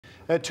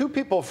Two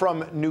people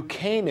from New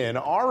Canaan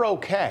are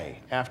okay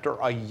after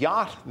a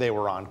yacht they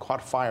were on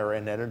caught fire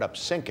and ended up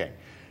sinking.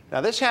 Now,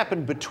 this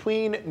happened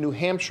between New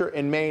Hampshire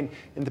and Maine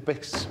in the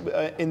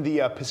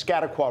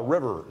Piscataqua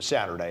River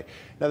Saturday.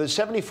 Now, the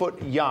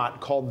 70-foot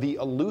yacht called the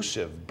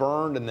Elusive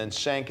burned and then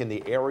sank in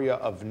the area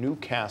of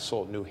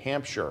Newcastle, New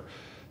Hampshire.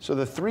 So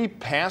the three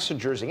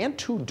passengers and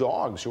two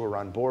dogs who were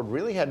on board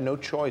really had no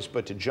choice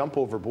but to jump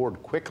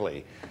overboard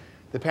quickly.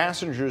 The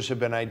passengers have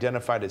been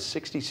identified as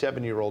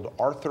 67-year-old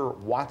Arthur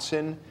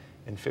Watson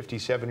and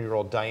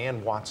 57-year-old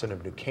Diane Watson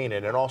of New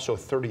Canaan, and also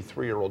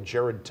 33-year-old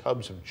Jarrod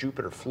Tubbs of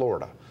Jupiter,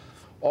 Florida.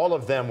 All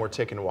of them were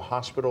taken to a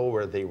hospital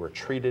where they were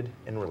treated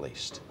and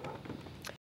released.